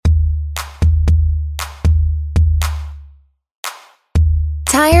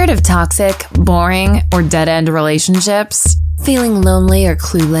Tired of toxic, boring, or dead-end relationships? Feeling lonely or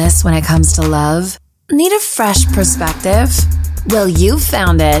clueless when it comes to love? Need a fresh perspective? Well, you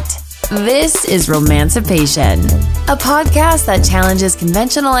found it. This is Romancipation, a podcast that challenges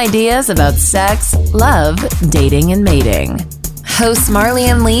conventional ideas about sex, love, dating, and mating. Hosts Marley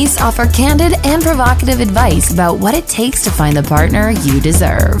and Lise offer candid and provocative advice about what it takes to find the partner you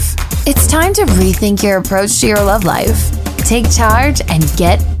deserve. It's time to rethink your approach to your love life. Take charge and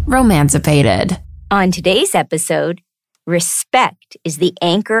get romancipated. On today's episode, respect is the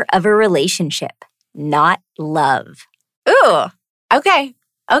anchor of a relationship, not love. Ooh, okay.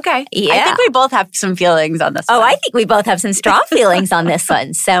 Yeah. I think we both have some feelings on this one. I think we both have some strong feelings on this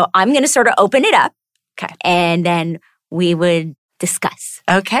one. So I'm going to sort of open it up. Okay. And then we would discuss.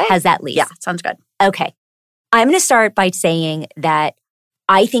 Okay. How's that, Lise? Yeah, sounds good. Okay. I'm going to start by saying that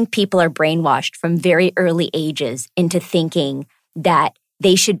I think people are brainwashed from very early ages into thinking that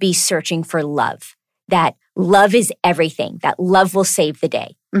they should be searching for love, that love is everything, that love will save the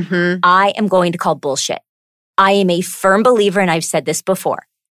day. Mm-hmm. I am going to call bullshit. I am a firm believer, and I've said this before,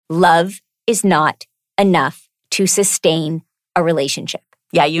 love is not enough to sustain a relationship.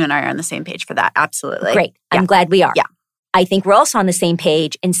 Yeah, you and I are on the same page for that. Absolutely. Great. Yeah. I'm glad we are. Yeah. I think we're also on the same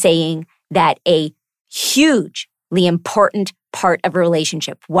page in saying that a hugely important part of a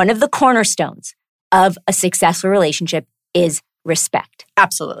relationship, one of the cornerstones of a successful relationship is respect.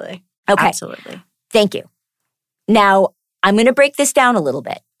 Absolutely. Okay. Absolutely. Thank you. Now, I'm going to break this down a little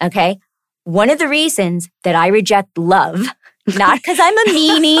bit, okay? One of the reasons that I reject love, not because I'm a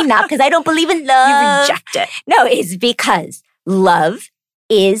meanie, not because I don't believe in love. You reject it. No, it's because love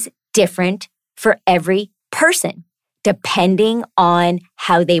is different for every person, depending on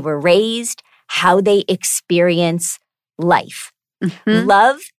how they were raised, how they experience life. Mm-hmm.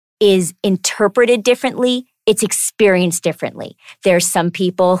 Love is interpreted differently. It's experienced differently. There's some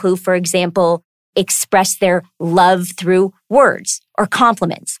people who, for example, express their love through words or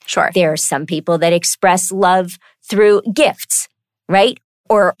compliments. Sure. There are some people that express love through gifts, right?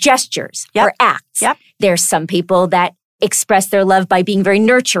 Or gestures or acts. Yep. There's some people that express their love by being very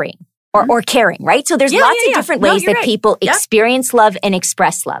nurturing or caring, right? So there's lots of different ways that people experience love and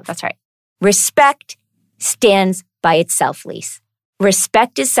express love. That's right. Respect stands by itself, Lise.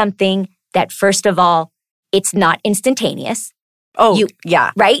 Respect is something that, first of all, it's not instantaneous. Oh, yeah.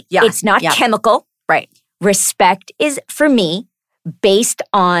 Right? Yeah. It's not chemical. Right. Respect is, for me, based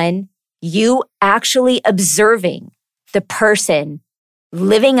on you actually observing the person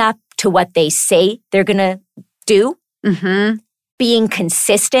living up to what they say they're going to do, Mm-hmm. being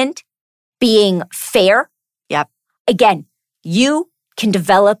consistent, being fair. Yep. Again, you can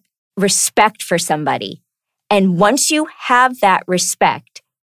develop respect for somebody. And once you have that respect,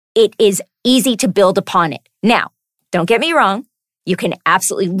 it is easy to build upon it. Now, don't get me wrong. You can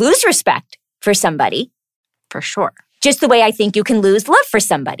absolutely lose respect for somebody. For sure. Just the way I think you can lose love for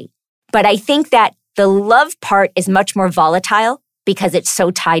somebody. But I think that the love part is much more volatile because it's so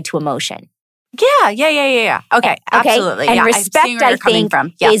tied to emotion. Yeah. Okay. Absolutely. And yeah, respect, I think,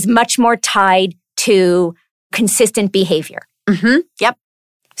 is much more tied to consistent behavior. Mm-hmm. Yep.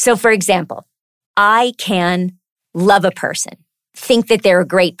 So, for example, I can love a person, think that they're a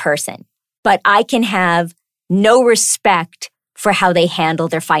great person, but I can have no respect for how they handle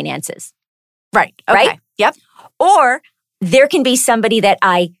their finances. Right. Okay. Right? Yep. Or there can be somebody that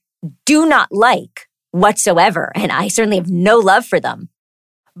I do not like whatsoever, and I certainly have no love for them,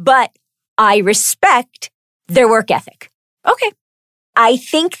 but I respect their work ethic. Okay. I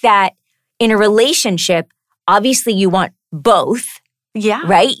think that in a relationship, obviously you want both. Yeah.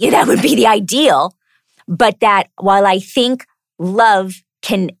 Right? That would be the ideal. But that while I think love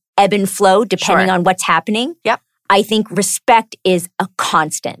can ebb and flow depending on what's happening, I think respect is a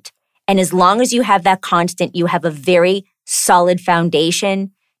constant. And as long as you have that constant, you have a very solid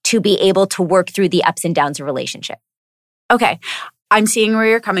foundation to be able to work through the ups and downs of a relationship. Okay. I'm seeing where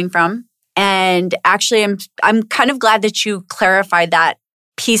you're coming from. And actually, I'm kind of glad that you clarified that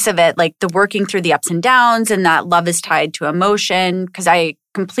piece of it, like the working through the ups and downs and that love is tied to emotion, because I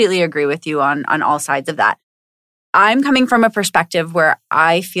completely agree with you on all sides of that. I'm coming from a perspective where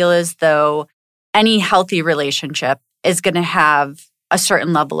I feel as though any healthy relationship is going to have a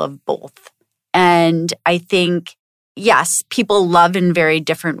certain level of both. And I think, yes, people love in very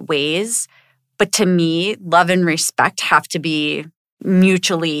different ways, but to me, love and respect have to be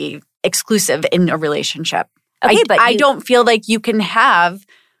mutually exclusive in a relationship. Okay, I don't feel like you can have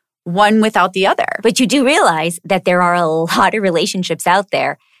one without the other. But you do realize that there are a lot of relationships out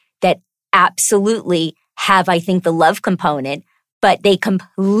there that absolutely have, I think, the love component, but they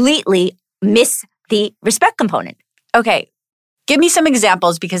completely miss the respect component. Okay. Give me some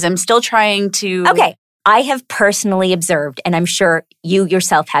examples because I'm still trying to... Okay. I have personally observed, and I'm sure you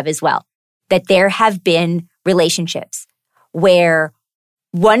yourself have as well, that there have been relationships where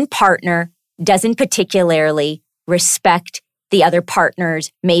one partner doesn't particularly respect the other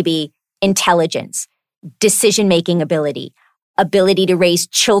partner's maybe intelligence, decision-making ability to raise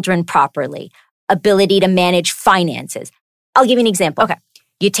children properly, ability to manage finances. I'll give you an example. Okay.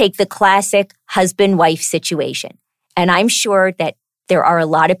 You take the classic husband-wife situation, and I'm sure that there are a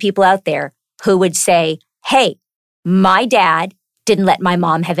lot of people out there who would say, hey, my dad didn't let my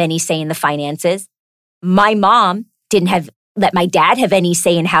mom have any say in the finances. My mom didn't let my dad have any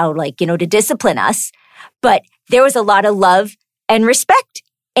say in how, to discipline us. But there was a lot of love and respect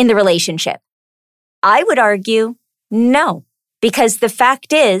in the relationship. I would argue no, because the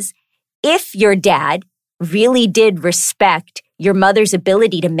fact is, if your dad really did respect your mother's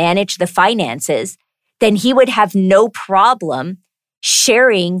ability to manage the finances, then he would have no problem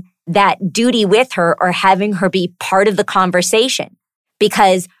sharing that duty with her or having her be part of the conversation,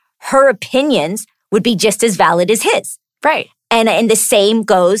 because her opinions would be just as valid as his. Right. And the same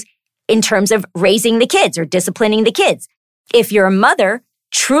goes in terms of raising the kids or disciplining the kids. If your mother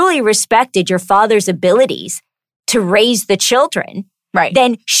truly respected your father's abilities to raise the children, right,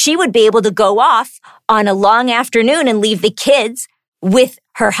 then she would be able to go off on a long afternoon and leave the kids with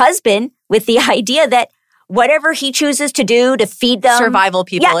her husband with the idea that whatever he chooses to do to feed them. Survival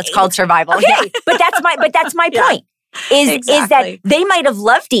people. Yeah, it's called survival. Okay. Yeah. But that's my point. Is that they might have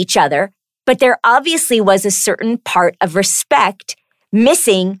loved each other, but there obviously was a certain part of respect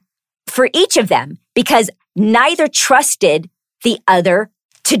missing for each of them because neither trusted the other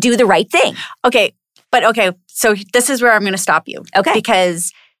to do the right thing. Okay. So this is where I'm going to stop you. Okay.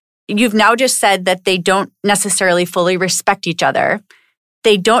 Because you've now just said that they don't necessarily fully respect each other.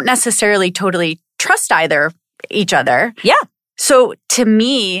 They don't necessarily totally trust each other. Yeah. So to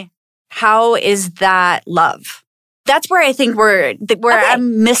me, how is that love? That's where I think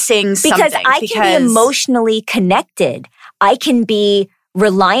I'm missing something. Because I can be emotionally connected. I can be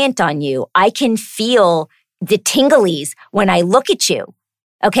reliant on you. I can feel the tinglies when I look at you.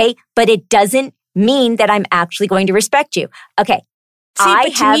 Okay? But it doesn't mean that I'm actually going to respect you. Okay.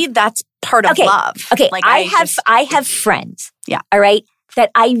 To me, that's part of love. Okay. I have friends. Yeah. All right. That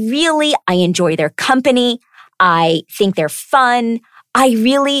I enjoy their company. I think they're fun. I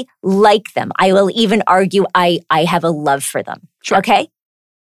really like them. I will even argue I have a love for them. Sure. Okay?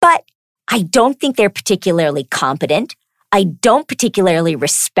 But I don't think they're particularly competent. I don't particularly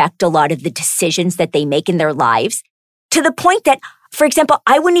respect a lot of the decisions that they make in their lives to the point that, for example,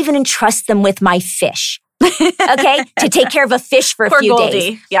 I wouldn't even entrust them with my fish. Okay? To take care of a fish for a few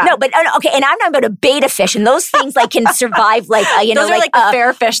days. Yeah. No, but okay. And I'm not about a beta fish. And those things can survive those are like the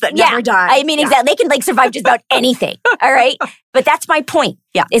fair fish that never die. I mean, exactly. They can survive just about anything. All right. But that's my point.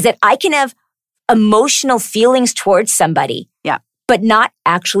 Yeah. Is that I can have emotional feelings towards somebody. Yeah. But not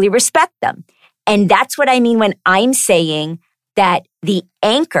actually respect them. And that's what I mean when I'm saying that the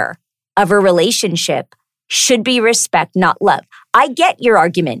anchor of a relationship should be respect, not love. I get your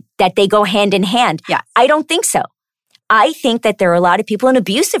argument that they go hand in hand. Yes. I don't think so. I think that there are a lot of people in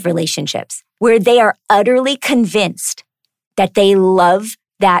abusive relationships where they are utterly convinced that they love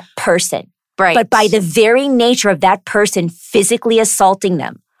that person. Right. But by the very nature of that person physically assaulting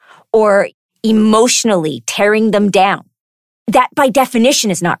them or emotionally tearing them down, that by definition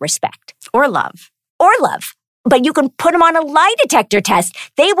is not respect. Or love. But you can put them on a lie detector test.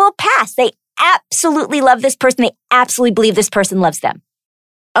 They will pass. They absolutely love this person. They absolutely believe this person loves them.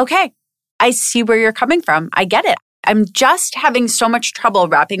 Okay. I see where you're coming from. I get it. I'm just having so much trouble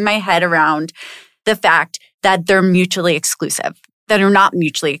wrapping my head around the fact that they're mutually exclusive, that are not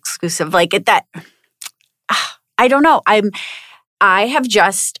mutually exclusive. I don't know. I have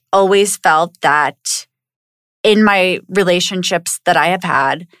just always felt that in my relationships that I have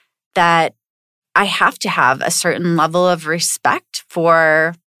had, that I have to have a certain level of respect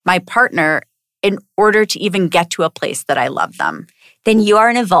for my partner in order to even get to a place that I love them. Then you are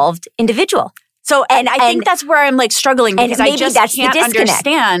an evolved individual. So, and I think that's where I'm struggling because I just can't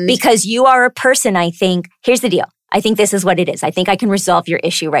understand. Because you are a person, I think. Here's the deal. I think this is what it is. I think I can resolve your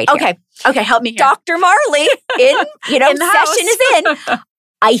issue right here. Okay, help me here. Dr. Marley session is in.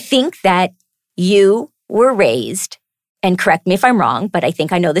 I think that you were raised, and correct me if I'm wrong, but I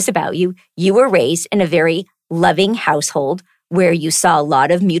think I know this about you. You were raised in a very loving household where you saw a lot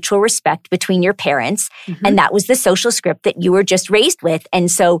of mutual respect between your parents. Mm-hmm. And that was the social script that you were just raised with.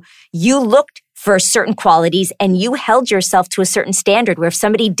 And so you looked for certain qualities and you held yourself to a certain standard where if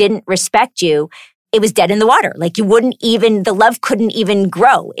somebody didn't respect you, it was dead in the water. Like the love couldn't even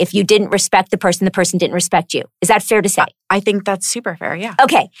grow if you didn't respect the person didn't respect you. Is that fair to say? I think that's super fair, yeah.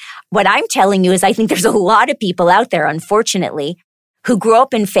 Okay. What I'm telling you is I think there's a lot of people out there, unfortunately, who grow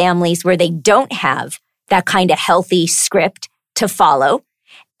up in families where they don't have that kind of healthy script to follow.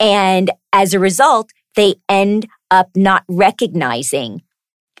 And as a result, they end up not recognizing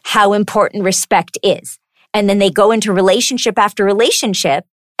how important respect is. And then they go into relationship after relationship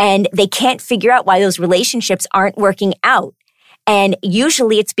and they can't figure out why those relationships aren't working out. And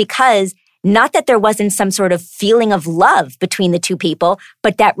usually it's because not that there wasn't some sort of feeling of love between the two people,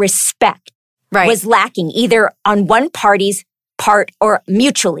 but that respect was lacking either on one party's part or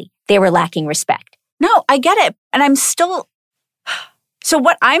mutually. They were lacking respect. No, I get it. And I'm still... So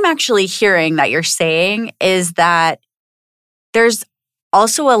what I'm actually hearing that you're saying is that there's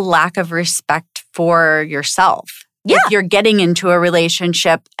also a lack of respect for yourself. Yeah. If you're getting into a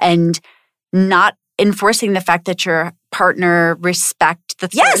relationship and not enforcing the fact that your partner respect the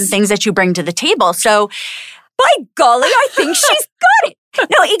certain things that you bring to the table. So, by golly, I think she's got it.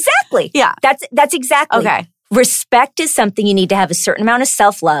 No, exactly. Yeah. That's exactly. Okay. Respect is something you need to have a certain amount of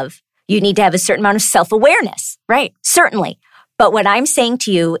self-love. You need to have a certain amount of self-awareness. Right. Certainly. But what I'm saying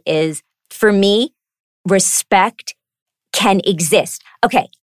to you is, for me, respect can exist. Okay.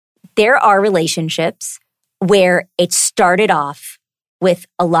 There are relationships where it started off with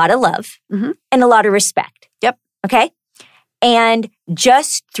a lot of love and a lot of respect. Yep. Okay? And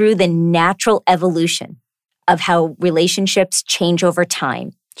just through the natural evolution of how relationships change over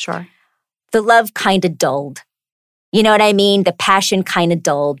time. Sure. The love kind of dulled. You know what I mean? The passion kind of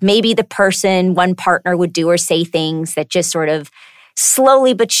dulled. Maybe one partner would do or say things that just sort of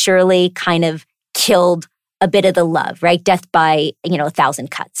slowly but surely kind of killed a bit of the love, right? Death by, 1,000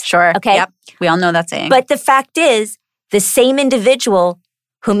 cuts. Sure. Okay. Yep. We all know that saying. But the fact is, the same individual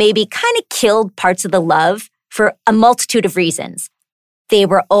who maybe kind of killed parts of the love for a multitude of reasons, they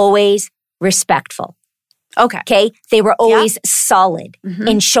were always respectful. Okay. They were always solid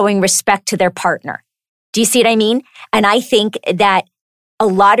in showing respect to their partner. Do you see what I mean? And I think that a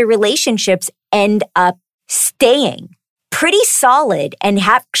lot of relationships end up staying pretty solid and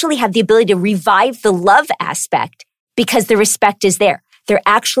actually have the ability to revive the love aspect because the respect is there. They're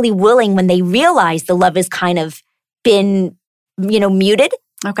actually willing, when they realize the love has kind of been, muted.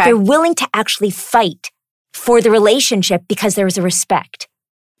 Okay. They're willing to actually fight for the relationship because there is a respect.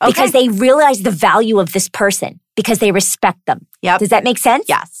 Okay. Because they realize the value of this person, because they respect them. Yep. Does that make sense?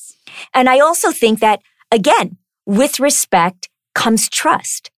 Yes. And I also think that, again, with respect comes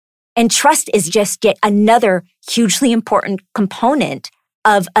trust. And trust is just yet another hugely important component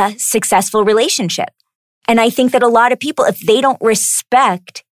of a successful relationship. And I think that a lot of people, if they don't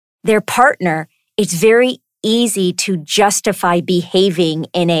respect their partner, it's very easy to justify behaving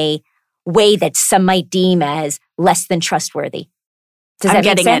in a way that some might deem as less than trustworthy. Does that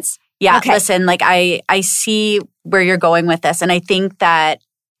make sense? Yeah. Okay. Listen, I see where you're going with this. And I think that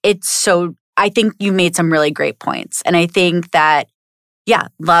I think you made some really great points. And I think that,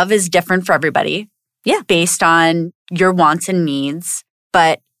 love is different for everybody. Yeah. Based on your wants and needs.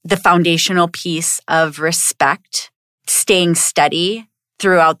 But the foundational piece of respect, staying steady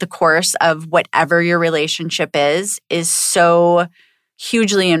throughout the course of whatever your relationship is so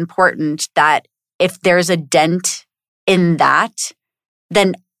hugely important that if there's a dent in that,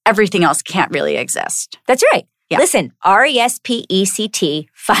 then everything else can't really exist. That's right. Yeah. Listen, RESPECT,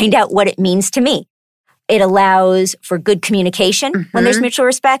 find out what it means to me. It allows for good communication when there's mutual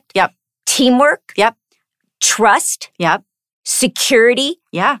respect. Yep. Teamwork. Yep. Trust. Yep. Security.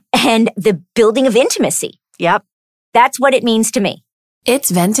 Yeah. And the building of intimacy. Yep. That's what it means to me.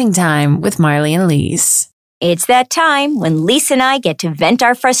 It's venting time with Marley and Lise. It's that time when Lisa and I get to vent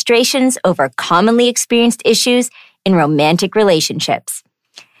our frustrations over commonly experienced issues in romantic relationships.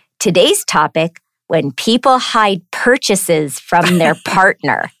 Today's topic: when people hide purchases from their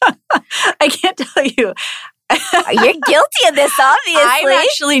partner. I can't tell you. You're guilty of this, obviously. I'm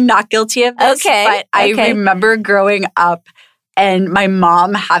actually not guilty of this. Okay. But I remember growing up and my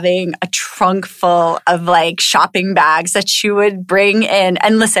mom having a trunk full of shopping bags that she would bring in.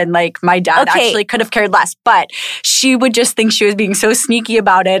 And listen, my dad actually could have cared less, but she would just think she was being so sneaky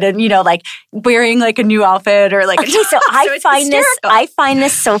about it and, wearing a new outfit or Okay, so I find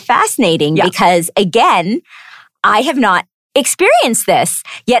this so fascinating because, again, I have not experienced this,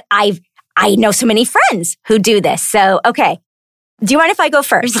 yet I know so many friends who do this. So, okay. Do you mind if I go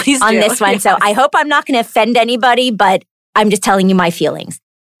first on this one? Yes. So I hope I'm not going to offend anybody, but I'm just telling you my feelings.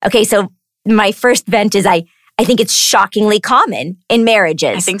 Okay, so my first vent is I think it's shockingly common in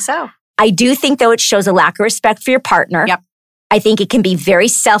marriages. I think so. I do think, though, it shows a lack of respect for your partner. Yep. I think it can be very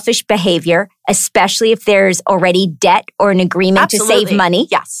selfish behavior, especially if there's already debt or an agreement to save money.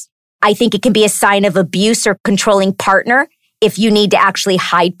 Yes. I think it can be a sign of abuse or controlling partner if you need to actually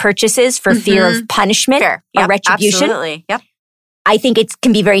hide purchases for fear of punishment or retribution. Absolutely. Yep. I think it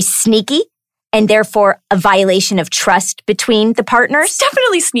can be very sneaky and therefore a violation of trust between the partners. It's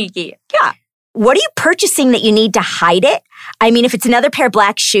definitely sneaky. Yeah. What are you purchasing that you need to hide it? I mean, if it's another pair of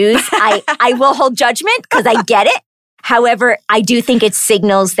black shoes, I will hold judgment because I get it. However, I do think it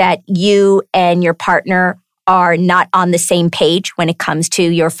signals that you and your partner are not on the same page when it comes to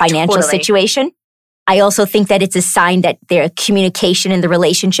your financial situation. I also think that it's a sign that their communication in the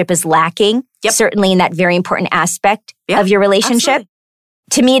relationship is lacking, certainly in that very important aspect of your relationship. Absolutely.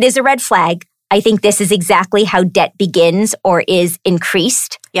 To me, it is a red flag. I think this is exactly how debt begins or is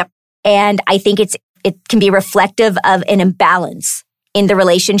increased. Yep. And I think it can be reflective of an imbalance in the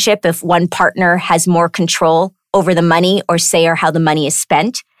relationship if one partner has more control over the money or say or how the money is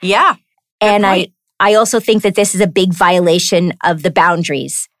spent. Yeah. And I also think that this is a big violation of the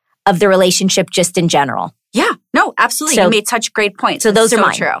boundaries of the relationship just in general. Yeah. No, absolutely. You made such great points. So those are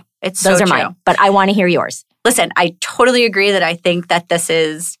mine. True. Those are mine. But I want to hear yours. Listen, I totally agree that I think that this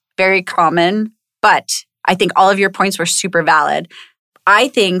is very common, but I think all of your points were super valid. I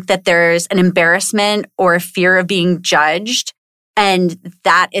think that there's an embarrassment or a fear of being judged. And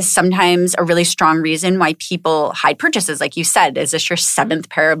that is sometimes a really strong reason why people hide purchases. Like you said, is this your 7th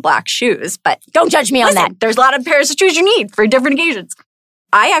pair of black shoes? But don't judge me on that. There's a lot of pairs of shoes you need for different occasions.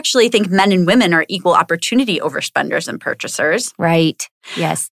 I actually think men and women are equal opportunity overspenders and purchasers. Right.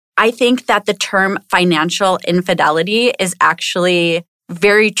 Yes. I think that the term financial infidelity is actually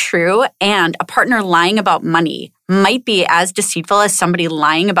very true. And a partner lying about money might be as deceitful as somebody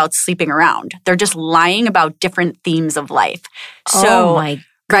lying about sleeping around. They're just lying about different themes of life. So,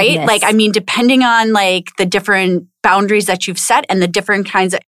 right? Like, I mean, depending on like the different boundaries that you've set and the different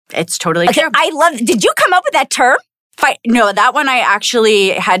kinds of, it's totally true. Did you come up with that term? No, that one I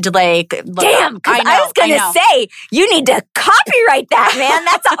actually had to like... Damn, because I was going to say, you need to copyright that, man.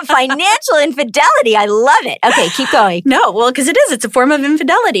 That's financial infidelity. I love it. Okay, keep going. No, well, because it is. It's a form of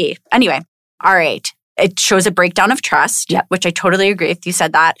infidelity. Anyway, all right. It shows a breakdown of trust, which I totally agree with. You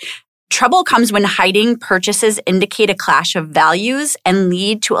said that. Trouble comes when hiding purchases indicate a clash of values and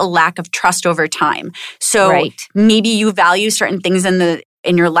lead to a lack of trust over time. So maybe you value certain things in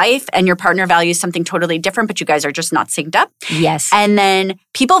your life and your partner values something totally different, but you guys are just not synced up. Yes. And then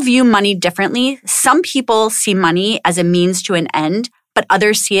people view money differently. Some people see money as a means to an end, but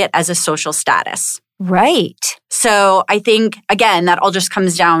others see it as a social status. Right. So I think, again, that all just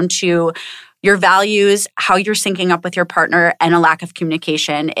comes down to your values, how you're syncing up with your partner, and a lack of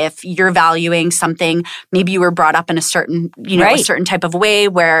communication. If you're valuing something, maybe you were brought up in a certain, a certain type of way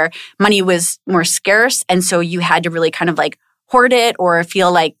where money was more scarce. And so you had to really kind of like hoard it or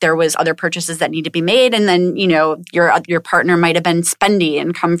feel like there was other purchases that need to be made. And then, your partner might have been spendy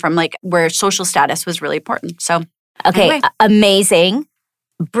and come from like where social status was really important. So, okay, amazing.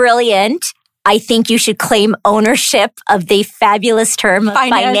 Brilliant. I think you should claim ownership of the fabulous term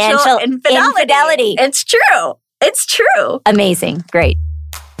financial infidelity. It's true. It's true. Amazing. Great.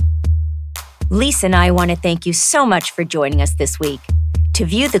 Lisa and I want to thank you so much for joining us this week. To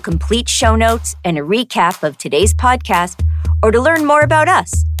view the complete show notes and a recap of today's podcast, or to learn more about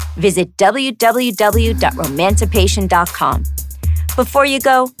us, visit www.romancipation.com. Before you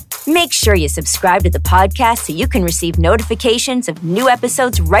go, make sure you subscribe to the podcast so you can receive notifications of new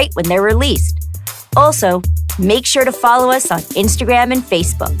episodes right when they're released. Also, make sure to follow us on Instagram and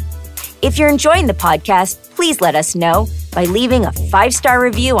Facebook. If you're enjoying the podcast, please let us know by leaving a 5-star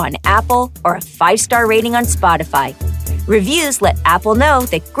review on Apple or a 5-star rating on Spotify. Reviews let Apple know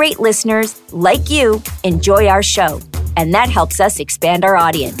that great listeners like you enjoy our show, and that helps us expand our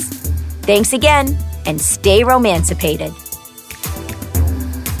audience. Thanks again, and stay romancipated.